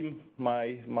team,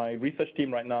 my research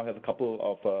team right now has a couple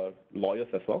of lawyers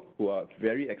as well who are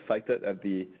very excited at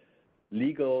the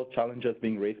legal challenges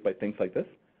being raised by things like this.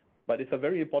 But it's a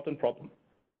very important problem,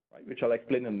 right? Which I'll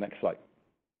explain in the next slide.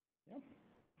 Yeah.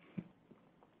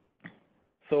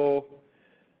 So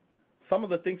some of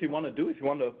the things we want to do is we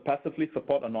want to passively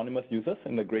support anonymous users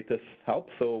in the greatest help.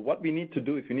 So what we need to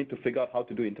do is we need to figure out how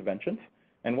to do interventions.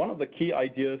 And one of the key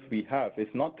ideas we have is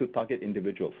not to target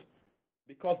individuals,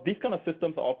 because these kind of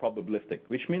systems are all probabilistic,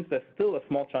 which means there's still a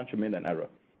small chance you made an error,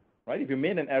 right? If you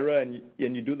made an error and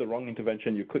you do the wrong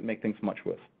intervention, you could make things much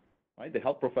worse, right? The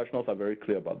health professionals are very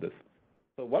clear about this.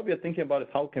 So what we are thinking about is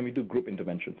how can we do group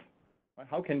interventions, right?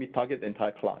 How can we target the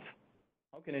entire class?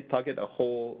 How can it target a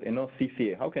whole,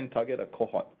 CCA? How can it target a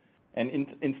cohort? And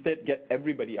instead get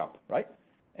everybody up, right?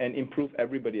 And improve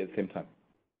everybody at the same time.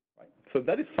 So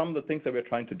that is some of the things that we're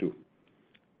trying to do,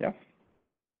 yeah?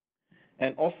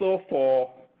 And also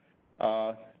for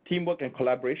teamwork and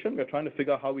collaboration, we're trying to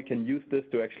figure out how we can use this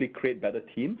to actually create better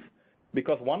teams,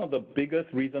 because one of the biggest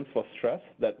reasons for stress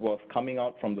that was coming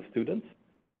out from the students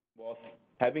was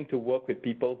having to work with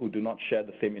people who do not share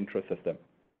the same interest as them,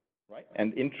 right?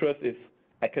 And interest is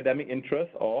academic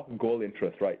interest or goal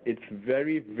interest, right? It's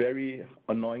very, very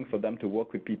annoying for them to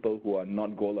work with people who are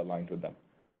not goal aligned with them.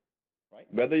 Right?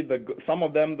 Whether some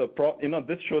of them,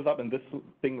 this shows up in this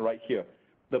thing right here.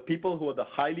 The people who are the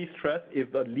highly stressed, if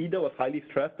the leader was highly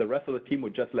stressed, the rest of the team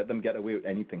would just let them get away with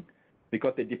anything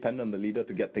because they depend on the leader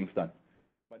to get things done.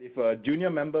 But if a junior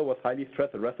member was highly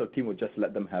stressed, the rest of the team would just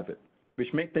let them have it,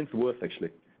 which made things worse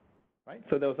actually. Right?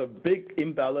 So there was a big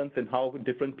imbalance in how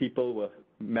different people were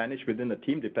managed within the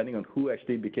team depending on who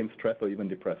actually became stressed or even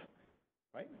depressed.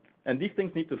 Right? And these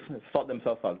things need to sort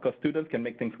themselves out because students can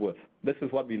make things worse. This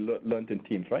is what we learned in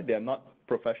teams, right? They are not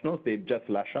professionals. They just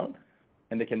lash out,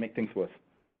 and they can make things worse,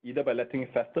 either by letting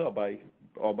it fester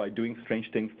or by doing strange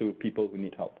things to people who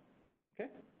need help.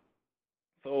 Okay?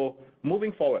 So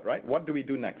moving forward, right? What do we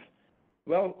do next?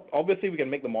 Well, obviously we can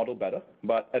make the model better,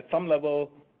 but at some level,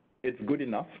 it's good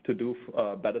enough to do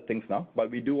better things now.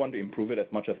 But we do want to improve it as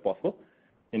much as possible.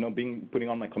 Putting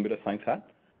on my computer science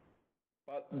hat.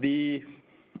 But the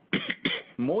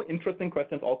more interesting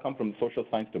questions all come from the social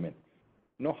science domain.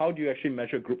 How do you actually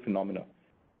measure group phenomena?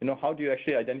 How do you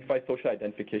actually identify social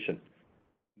identification?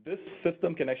 This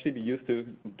system can actually be used to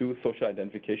do social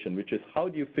identification, which is how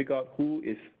do you figure out who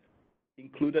is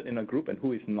included in a group and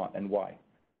who is not and why?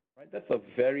 Right? That's a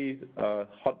very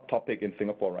hot topic in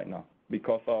Singapore right now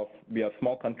because we are a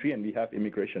small country and we have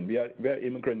immigration. We are an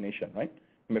immigrant nation, right?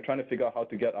 And we're trying to figure out how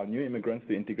to get our new immigrants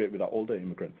to integrate with our older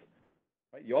immigrants.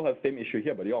 Right? You all have the same issue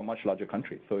here, but you're a much larger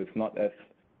country, so it's not as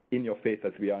in your face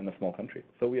as we are in a small country.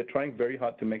 So we are trying very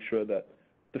hard to make sure that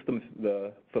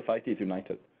the society is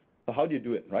united. So how do you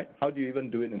do it, right? How do you even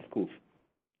do it in schools?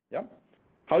 Yeah?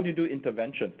 How do you do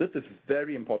interventions? This is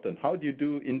very important. How do you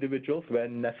do individuals where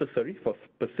necessary for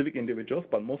specific individuals,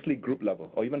 but mostly group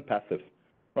level or even passive,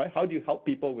 right? How do you help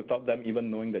people without them even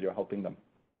knowing that you're helping them,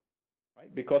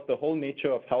 right? Because the whole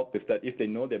nature of help is that if they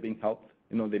know they're being helped,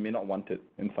 they may not want it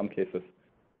in some cases.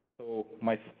 So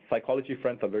my psychology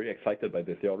friends are very excited by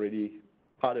this. They're already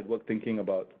hard at work thinking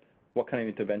about what kind of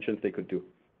interventions they could do,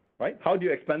 right? How do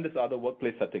you expand this to other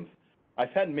workplace settings? I've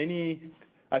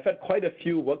had quite a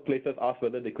few workplaces ask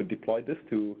whether they could deploy this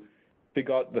to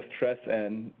figure out the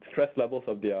stress levels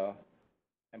of their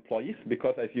employees,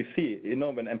 because as you see,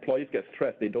 when employees get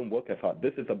stressed, they don't work as hard.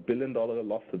 This is $1 billion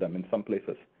loss to them in some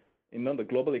places. The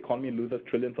global economy loses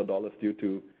trillions of dollars due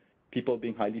to people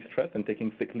being highly stressed and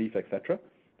taking sick leave, etc.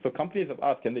 So companies have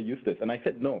asked, can they use this? And I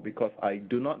said no, because I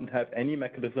do not have any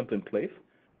mechanisms in place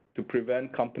to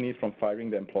prevent companies from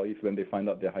firing their employees when they find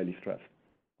out they're highly stressed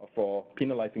or for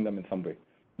penalizing them in some way.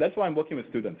 That's why I'm working with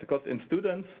students, because in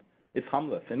students, it's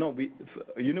harmless.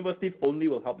 Universities only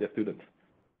will help their students.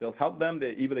 They'll help them,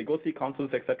 either they go see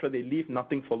counselors, etc. They leave,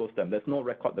 nothing follows them. There's no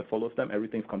record that follows them,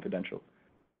 everything's confidential,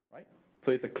 right?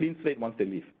 So it's a clean slate once they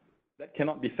leave. That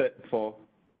cannot be said for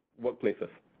workplaces,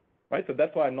 right? So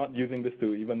that's why I'm not using this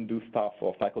to even do staff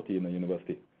or faculty in the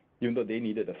university, even though they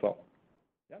need it as well,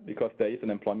 yeah, because there is an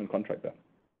employment contract there.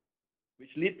 Which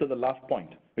leads to the last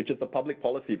point, which is the public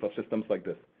policy for systems like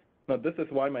this. Now, this is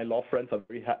why my law friends are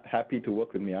very happy to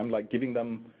work with me. I'm like giving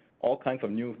them all kinds of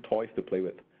new toys to play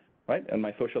with, right? And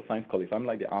my social science colleagues, I'm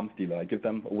like the arms dealer. I give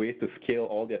them ways to scale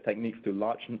all their techniques to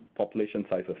large population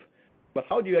sizes. But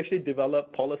how do you actually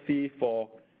develop policy for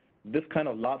this kind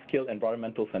of large-scale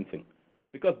environmental sensing?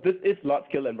 Because this is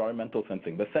large-scale environmental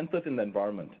sensing. The sensors in the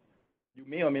environment. You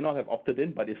may or may not have opted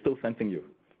in, but it's still sensing you.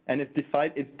 And it's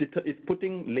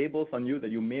putting labels on you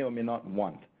that you may or may not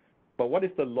want. But what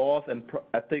is the laws and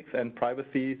ethics and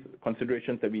privacy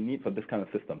considerations that we need for this kind of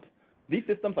systems? These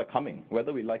systems are coming,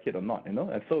 whether we like it or not,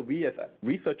 And so we as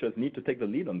researchers need to take the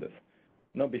lead on this,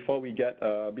 before we get,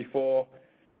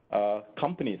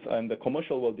 companies and the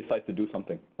commercial world decide to do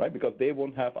something, right? Because they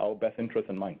won't have our best interest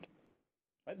in mind,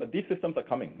 right? But these systems are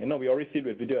coming. We already see it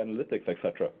with video analytics,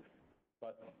 etc.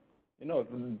 But,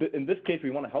 in this case,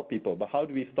 we want to help people, but how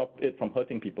do we stop it from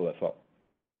hurting people as well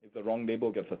if the wrong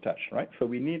label gets attached, right? So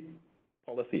we need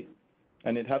policy,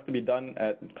 and it has to be done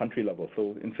at country level.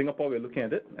 So in Singapore, we're looking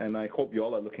at it, and I hope you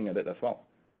all are looking at it as well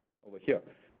over here.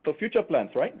 So future plans,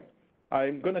 right?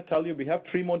 I'm going to tell you we have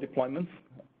 3 more deployments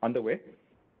underway.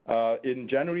 In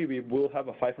January, we will have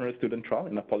a 500-student trial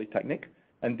in a polytechnic,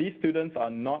 and these students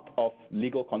are not of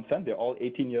legal consent. They're all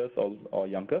 18 years old or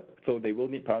younger, so they will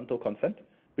need parental consent,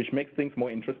 which makes things more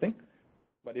interesting.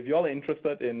 But if you all are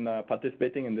interested in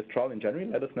participating in this trial in January,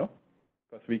 let us know,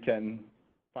 because we can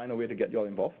find a way to get you all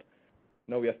involved.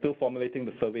 No, we are still formulating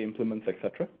the survey implements,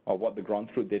 etc., or what the ground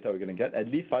truth data we're going to get, at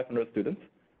least 500 students,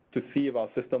 to see if our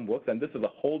system works. And this is a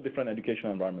whole different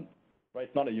educational environment, right?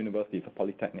 It's not a university, it's a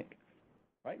polytechnic,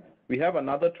 right? We have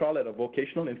another trial at a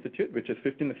vocational institute, which is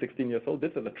 15 to 16 years old.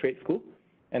 This is a trade school,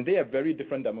 and they have very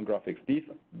different demographics. This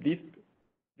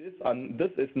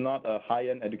is not a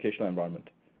high-end educational environment.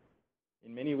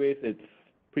 In many ways, it's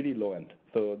pretty low-end.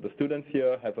 So the students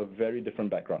here have a very different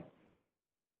background.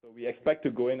 So we expect to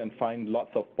go in and find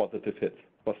lots of positive hits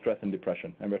for stress and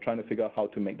depression, and we're trying to figure out how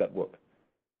to make that work,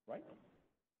 right?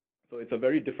 So it's a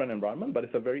very different environment, but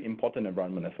it's a very important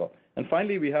environment as well. And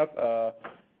finally, we have a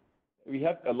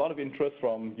lot of interest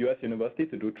from US universities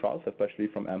to do trials, especially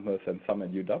from Amherst and some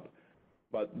at UW.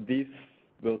 But these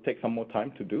will take some more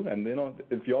time to do. And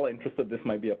if you all are interested, this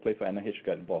might be a place for NIH to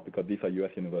get involved, because these are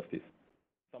US universities.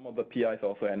 Some of the PIs are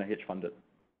also NIH funded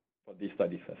for these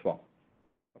studies as well.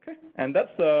 Okay, and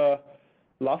that's the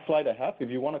last slide I have. If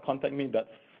you want to contact me, that's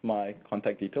my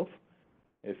contact details.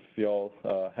 If you all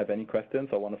have any questions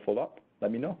or want to follow up,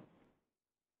 let me know.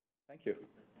 Thank you.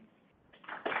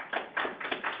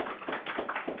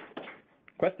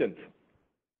 Questions?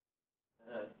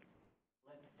 Let's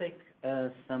take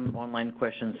some online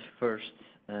questions first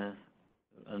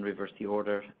and reverse the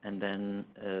order. And then,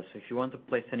 so if you want to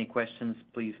place any questions,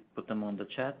 please put them on the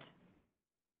chat.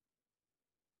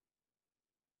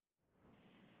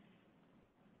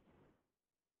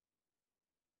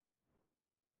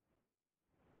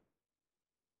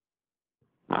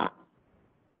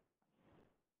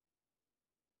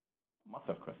 Must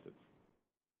have questions.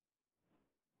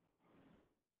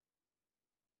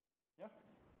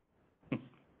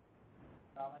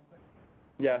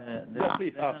 Yeah. Yeah.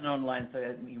 Please. There's an online, so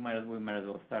we might as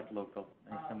well start local.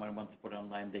 And if someone wants to put it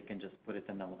online, they can just put it,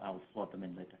 and I'll slot them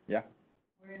in later. Yeah.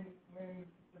 When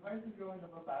devices go into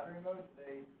low battery mode,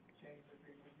 they change the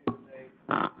frequency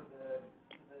to the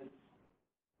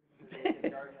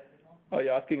Oh,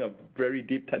 you're asking a very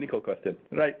deep technical question,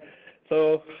 right?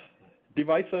 So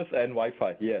devices and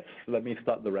Wi-Fi, yes. Let me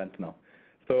start the rant now.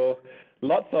 So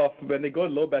when they go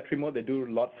low battery mode, they do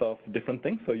lots of different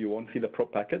things. So you won't see the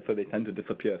probe packets, so they tend to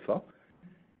disappear as well.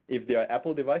 If they are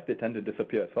Apple device, they tend to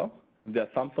disappear as well. If they're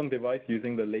Samsung device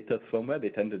using the latest firmware, they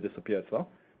tend to disappear as well.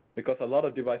 Because a lot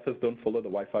of devices don't follow the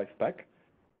Wi-Fi spec,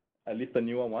 at least the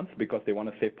newer ones, because they want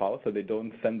to save power, so they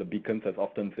don't send the beacons as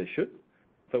often as they should.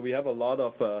 So we have a lot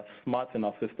of smarts in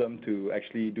our system to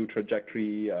actually do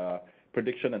trajectory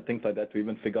prediction and things like that to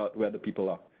even figure out where the people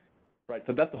are. Right,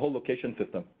 so that's the whole location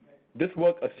system. This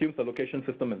work assumes the location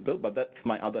system is built, but that's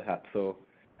my other hat. So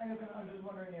I'm just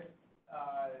wondering if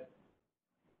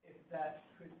that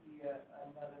could be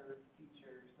another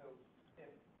feature. So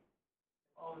if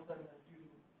all of a sudden the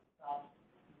students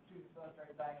don't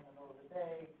start dying in the middle of the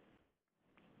day,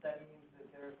 that means that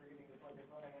they're forgetting to plug their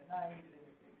phone in at night.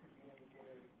 It could be an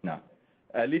indicator. No.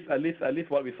 At least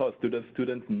what we saw is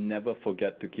students never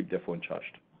forget to keep their phone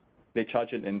charged. They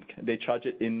charge it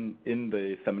in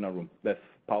the seminar room. There's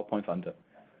PowerPoints under.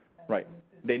 Right.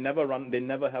 They never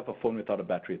have a phone without a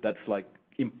battery. That's like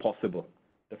impossible.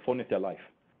 The phone is their life.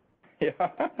 Yeah.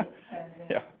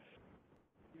 Yeah.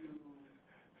 Do you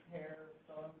pair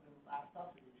phones and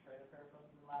laptops? Do you try to pair phones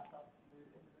and laptops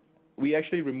individually? We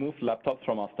actually removed laptops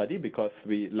from our study because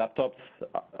laptops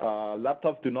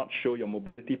do not show your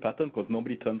mobility pattern because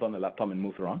nobody turns on a laptop and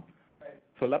moves around. Right.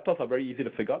 So laptops are very easy to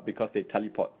figure out because they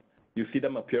teleport. You see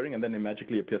them appearing and then they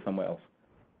magically appear somewhere else.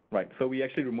 Right. So we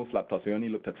actually removed laptops. We only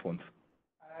looked at phones.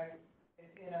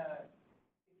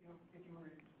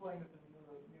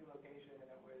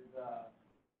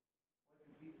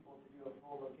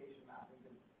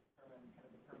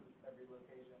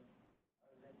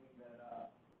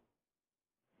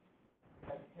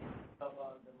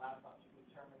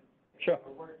 Sure.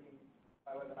 We're working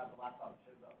by whether or not the laptop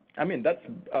shows up. I mean, that's,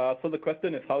 so the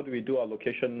question is how do we do our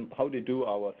location, how do we do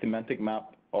our semantic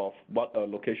map of what a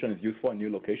location is used for in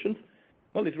new locations?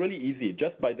 Well, it's really easy.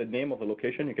 Just by the name of a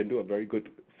location, you can do a very good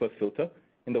first filter.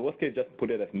 In the worst case, just put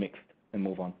it as mixed and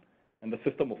move on. And the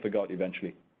system will figure out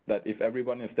eventually that if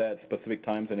everyone is there at specific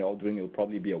times and you're all doing it, will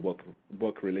probably be a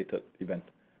work-related event.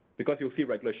 Because you'll see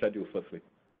regular schedules firstly.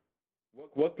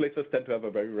 Workplaces tend to have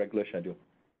a very regular schedule.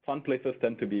 Fun places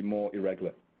tend to be more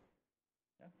irregular.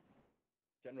 Yeah?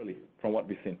 Generally, from what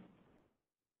we've seen.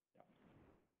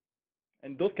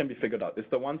 And those can be figured out. It's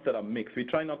the ones that are mixed. We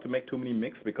try not to make too many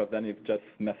mixed because then it just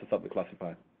messes up the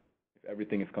classifier if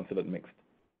everything is considered mixed.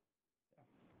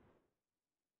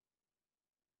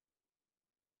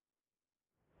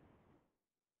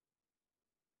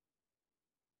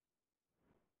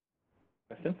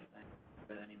 Questions?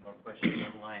 Any more questions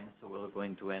online? So we're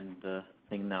going to end the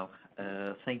thing now.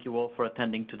 Thank you all for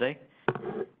attending today.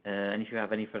 And if you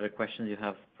have any further questions, you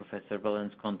have Professor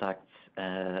Balan's contacts,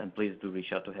 and please do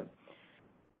reach out to him.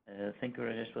 Thank you,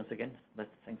 Rajesh, once again.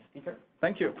 Thanks, Peter.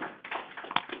 Thank you.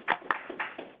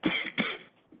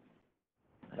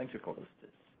 Thank you, Cobus.